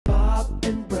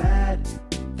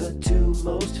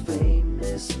most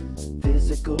famous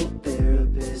physical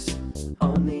therapist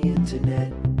on the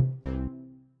internet.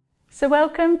 So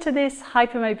welcome to this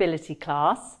hypermobility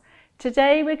class.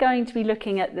 Today we're going to be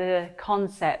looking at the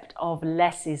concept of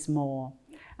less is more.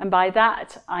 And by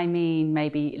that I mean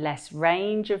maybe less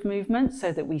range of movement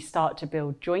so that we start to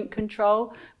build joint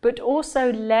control, but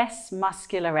also less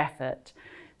muscular effort.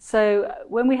 So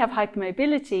when we have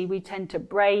hypermobility, we tend to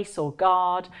brace or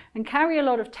guard and carry a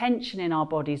lot of tension in our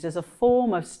bodies as a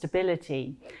form of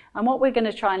stability. And what we're going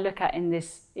to try and look at in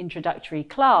this introductory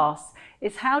class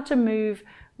is how to move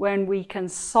when we can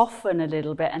soften a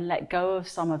little bit and let go of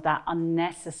some of that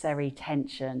unnecessary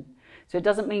tension. So it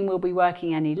doesn't mean we'll be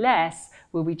working any less,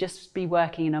 we'll just be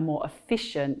working in a more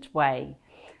efficient way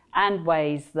and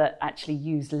ways that actually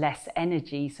use less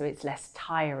energy, so it's less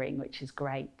tiring, which is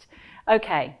great.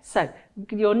 Okay, so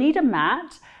you'll need a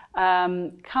mat.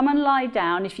 Come and lie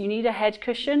down. If you need a head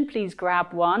cushion, please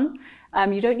grab one.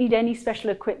 You don't need any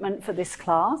special equipment for this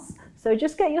class. So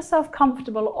just get yourself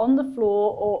comfortable on the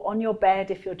floor or on your bed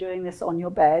if you're doing this on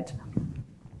your bed.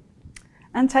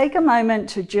 And take a moment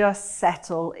to just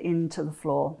settle into the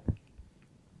floor.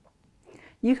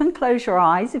 You can close your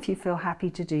eyes if you feel happy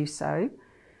to do so.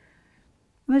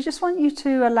 And I just want you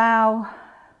to allow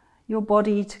your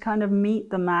body to kind of meet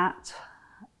the mat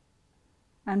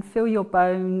and feel your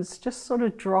bones just sort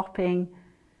of dropping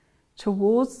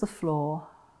towards the floor,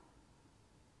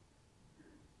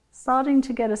 starting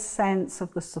to get a sense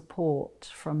of the support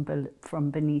from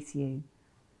beneath you.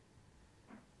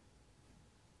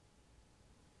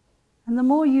 And the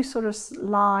more you sort of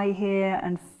lie here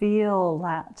and feel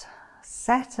that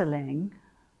settling,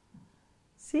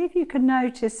 see if you can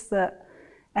notice that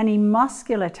any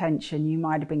muscular tension you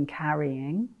might have been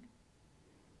carrying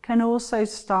can also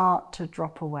start to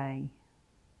drop away.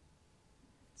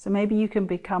 So maybe you can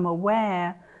become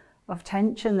aware of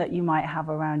tension that you might have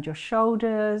around your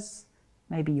shoulders,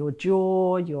 maybe your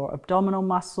jaw, your abdominal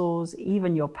muscles,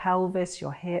 even your pelvis,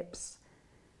 your hips.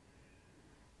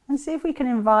 And see if we can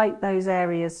invite those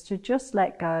areas to just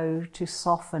let go, to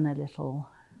soften a little.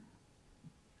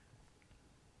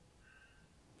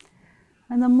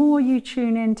 And the more you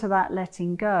tune into that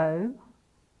letting go,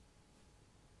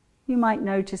 you might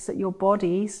notice that your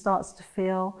body starts to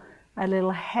feel a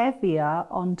little heavier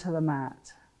onto the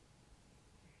mat.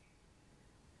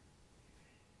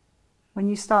 When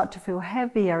you start to feel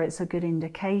heavier, it's a good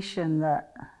indication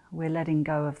that we're letting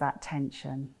go of that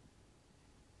tension.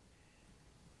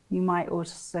 You might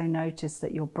also notice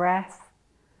that your breath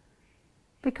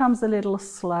becomes a little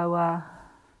slower,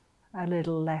 a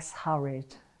little less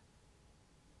hurried.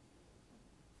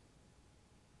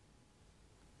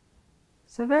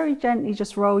 So very gently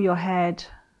just roll your head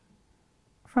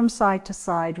from side to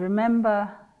side. Remember,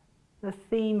 the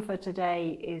theme for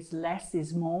today is less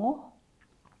is more.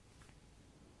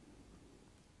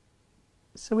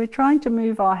 So we're trying to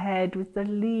move our head with the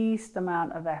least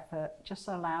amount of effort, just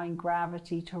allowing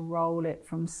gravity to roll it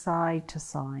from side to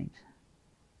side.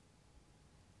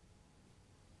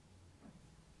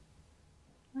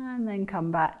 And then come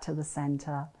back to the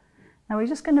center. Now we're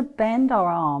just going to bend our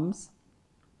arms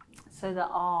so that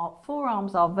our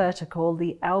forearms are vertical,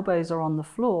 the elbows are on the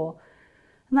floor,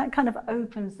 and that kind of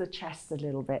opens the chest a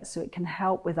little bit so it can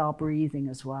help with our breathing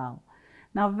as well.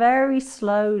 Now very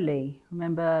slowly,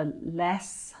 remember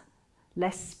less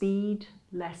speed,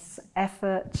 less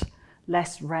effort,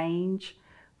 less range.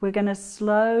 We're going to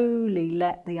slowly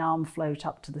let the arm float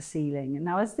up to the ceiling. And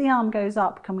now as the arm goes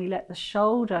up, can we let the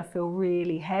shoulder feel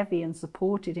really heavy and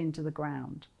supported into the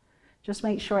ground? Just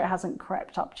make sure it hasn't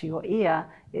crept up to your ear.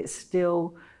 It's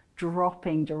still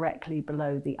dropping directly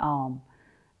below the arm.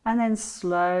 And then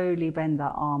slowly bend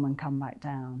that arm and come back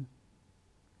down.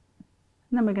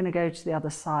 And then we're going to go to the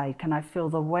other side. Can I feel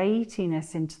the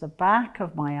weightiness into the back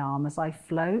of my arm as I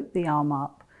float the arm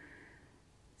up?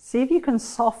 See if you can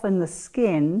soften the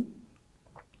skin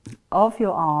of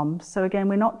your arm. So again,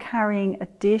 we're not carrying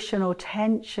additional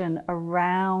tension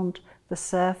around the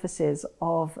surfaces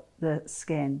of the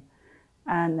skin.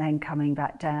 And then coming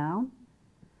back down.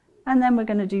 And then we're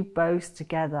going to do both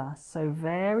together. So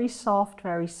very soft,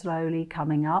 very slowly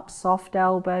coming up. Soft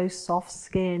elbows, soft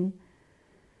skin.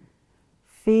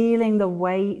 Feeling the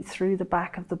weight through the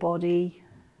back of the body,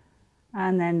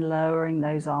 and then lowering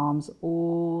those arms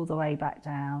all the way back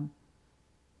down.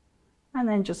 And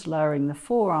then just lowering the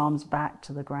forearms back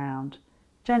to the ground.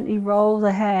 Gently roll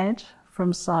the head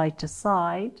from side to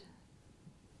side.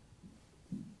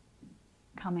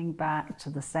 Coming back to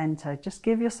the center. Just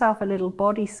give yourself a little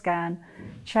body scan.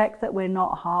 Check that we're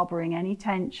not harboring any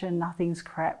tension, nothing's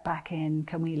crept back in.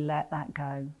 Can we let that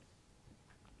go?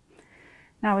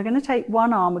 Now we're going to take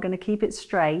one arm, we're going to keep it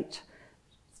straight.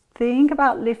 Think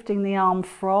about lifting the arm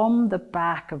from the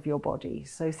back of your body.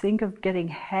 So think of getting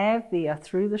heavier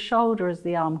through the shoulder as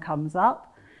the arm comes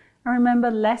up. And remember,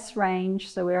 less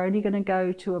range, so we're only going to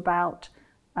go to about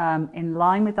in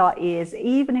line with our ears,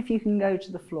 even if you can go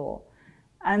to the floor.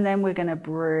 And then we're going to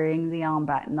bring the arm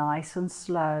back nice and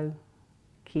slow,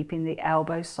 keeping the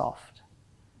elbow soft.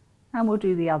 And we'll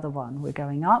do the other one. We're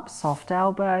going up, soft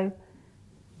elbow,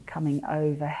 coming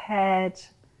overhead,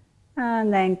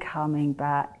 and then coming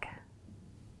back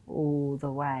all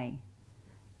the way.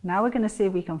 Now we're going to see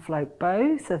if we can float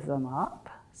both of them up,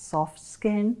 soft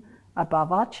skin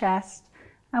above our chest,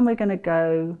 and we're going to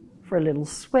go for a little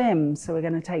swim. So we're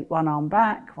going to take one arm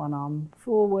back, one arm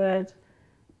forward,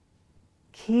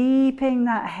 keeping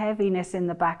that heaviness in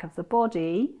the back of the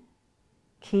body,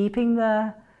 keeping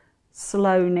the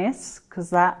slowness, because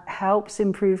that helps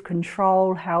improve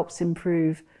control, helps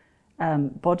improve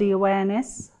body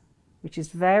awareness, which is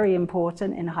very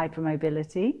important in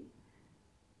hypermobility.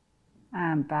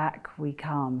 And back we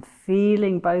come,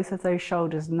 feeling both of those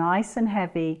shoulders nice and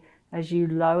heavy as you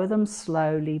lower them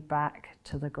slowly back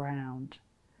to the ground.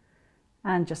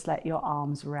 And just let your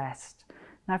arms rest.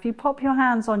 Now if you pop your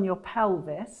hands on your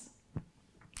pelvis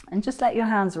and just let your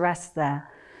hands rest there.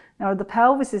 Now the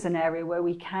pelvis is an area where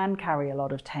we can carry a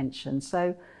lot of tension.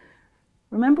 So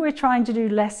remember, we're trying to do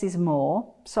less is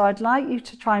more. So I'd like you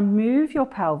to try and move your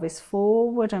pelvis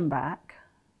forward and back,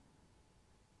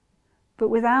 but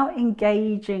without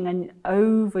engaging and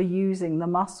overusing the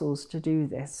muscles to do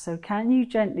this. So can you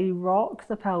gently rock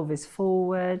the pelvis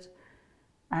forward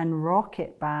and rock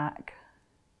it back?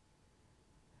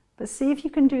 But see if you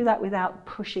can do that without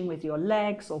pushing with your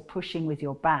legs or pushing with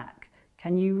your back.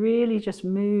 Can you really just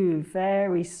move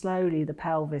very slowly the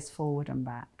pelvis forward and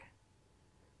back?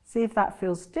 See if that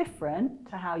feels different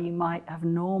to how you might have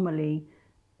normally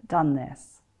done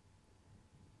this.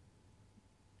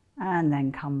 And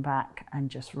then come back and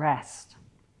just rest.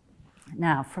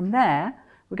 Now from there,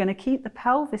 we're going to keep the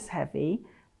pelvis heavy.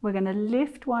 We're going to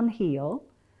lift one heel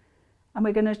and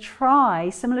we're going to try,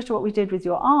 similar to what we did with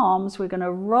your arms, we're going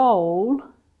to roll,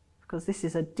 because this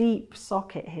is a deep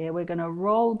socket here, we're going to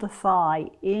roll the thigh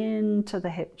into the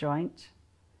hip joint.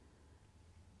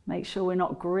 Make sure we're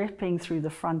not gripping through the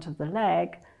front of the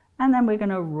leg, and then we're going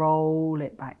to roll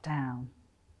it back down.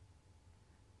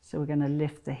 So we're going to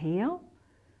lift the heel,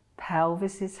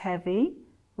 pelvis is heavy,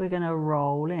 we're going to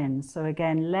roll in. So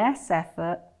again, less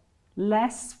effort,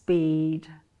 less speed,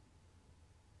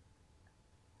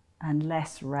 and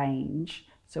less range.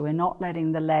 So we're not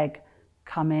letting the leg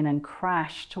come in and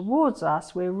crash towards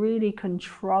us, we're really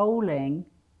controlling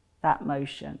that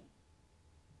motion.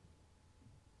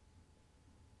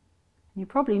 You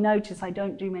probably notice I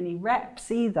don't do many reps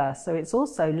either, so it's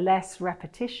also less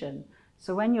repetition.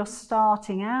 So when you're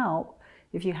starting out,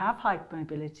 if you have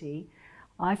hypermobility,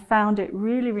 I found it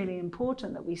really, really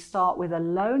important that we start with a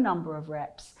low number of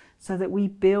reps so that we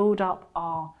build up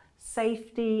our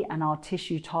safety and our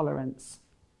tissue tolerance.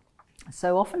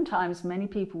 So oftentimes many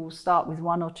people will start with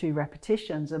 1 or 2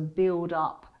 repetitions and build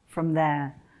up from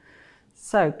there.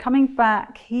 So coming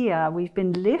back here, we've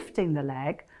been lifting the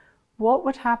leg. What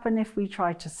would happen if we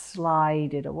try to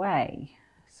slide it away?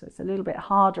 So it's a little bit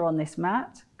harder on this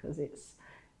mat because it's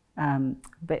a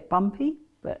bit bumpy,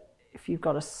 but if you've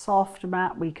got a soft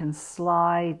mat, we can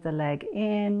slide the leg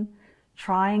in,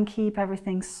 try and keep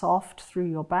everything soft through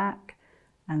your back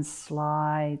and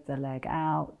slide the leg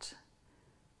out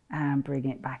and bring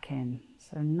it back in.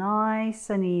 So nice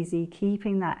and easy,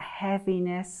 keeping that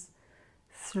heaviness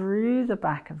through the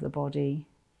back of the body.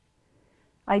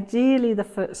 Ideally, the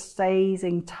foot stays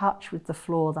in touch with the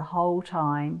floor the whole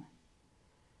time.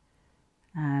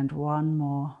 And one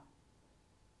more.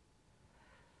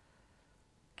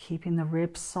 Keeping the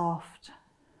ribs soft.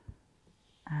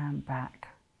 And back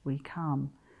we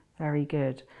come. Very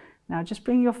good. Now just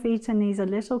bring your feet and knees a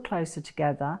little closer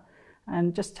together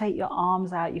and just take your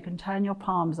arms out. You can turn your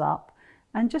palms up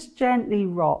and just gently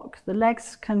rock. The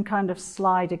legs can kind of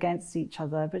slide against each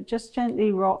other, but just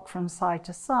gently rock from side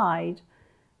to side.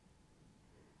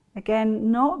 Again,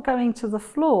 not going to the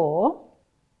floor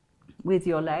with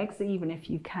your legs, even if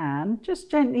you can,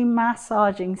 just gently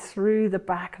massaging through the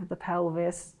back of the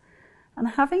pelvis and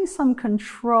having some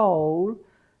control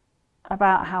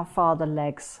about how far the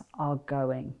legs are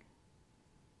going.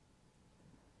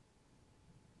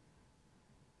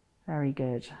 Very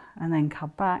good. And then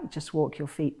come back, just walk your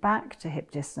feet back to hip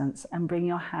distance and bring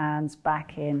your hands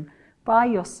back in by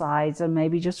your sides and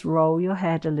maybe just roll your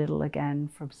head a little again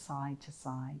from side to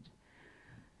side.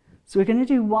 So we're going to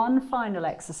do one final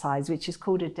exercise, which is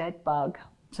called a dead bug.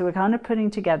 So we're kind of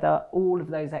putting together all of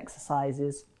those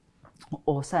exercises,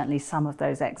 or certainly some of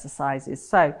those exercises.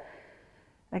 So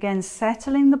again,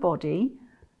 settling the body.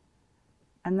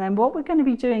 And then what we're going to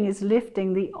be doing is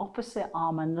lifting the opposite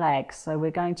arm and leg. So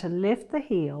we're going to lift the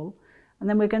heel, and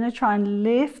then we're going to try and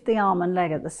lift the arm and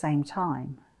leg at the same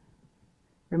time.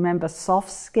 Remember,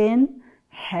 soft skin,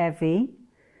 heavy,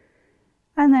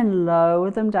 and then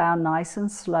lower them down nice and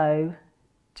slow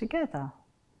together.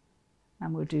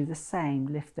 And we'll do the same.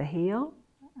 Lift the heel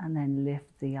and then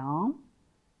lift the arm.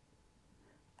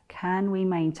 Can we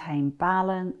maintain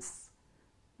balance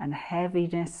and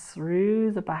heaviness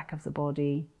through the back of the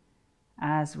body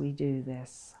as we do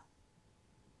this?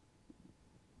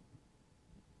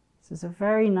 This is a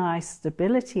very nice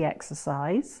stability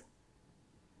exercise.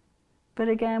 But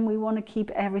again, we want to keep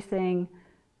everything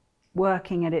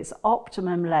working at its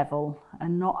optimum level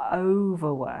and not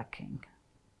overworking.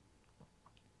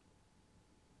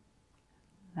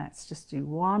 Let's just do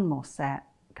one more set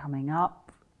coming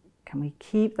up. Can we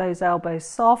keep those elbows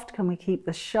soft? Can we keep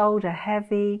the shoulder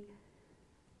heavy?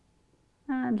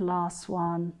 And last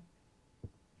one.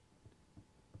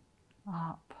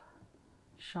 Up,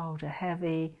 shoulder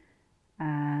heavy,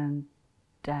 and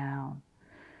down.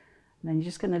 And then you're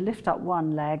just going to lift up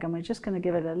one leg, and we're just going to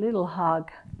give it a little hug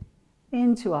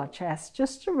into our chest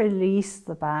just to release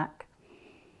the back.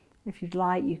 If you'd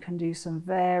like, you can do some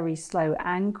very slow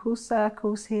ankle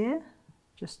circles here,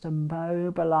 just to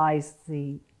mobilize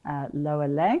the lower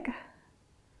leg.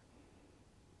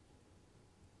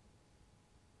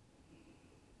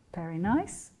 Very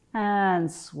nice.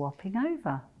 And swapping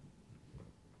over.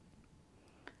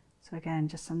 So again,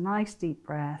 just a nice deep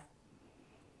breath,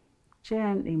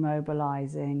 gently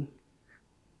mobilizing,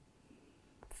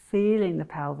 feeling the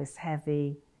pelvis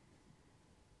heavy,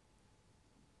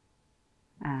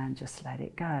 and just let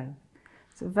it go.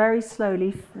 So very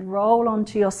slowly roll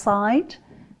onto your side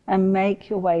and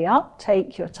make your way up.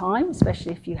 Take your time,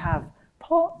 especially if you have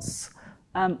POTS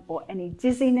or any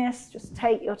dizziness. Just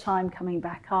take your time coming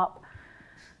back up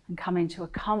and come into a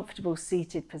comfortable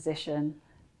seated position.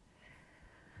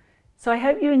 So I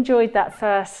hope you enjoyed that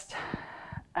first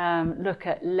look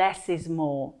at less is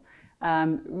more.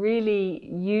 Really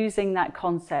using that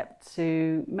concept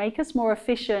to make us more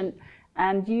efficient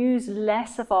and use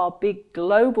less of our big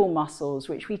global muscles,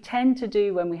 which we tend to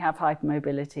do when we have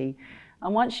hypermobility.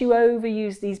 And once you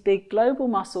overuse these big global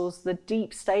muscles, the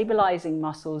deep stabilizing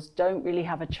muscles don't really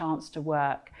have a chance to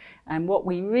work. And what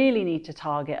we really need to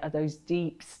target are those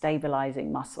deep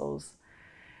stabilizing muscles.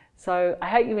 So I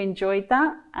hope you enjoyed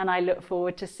that, and I look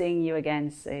forward to seeing you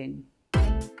again soon.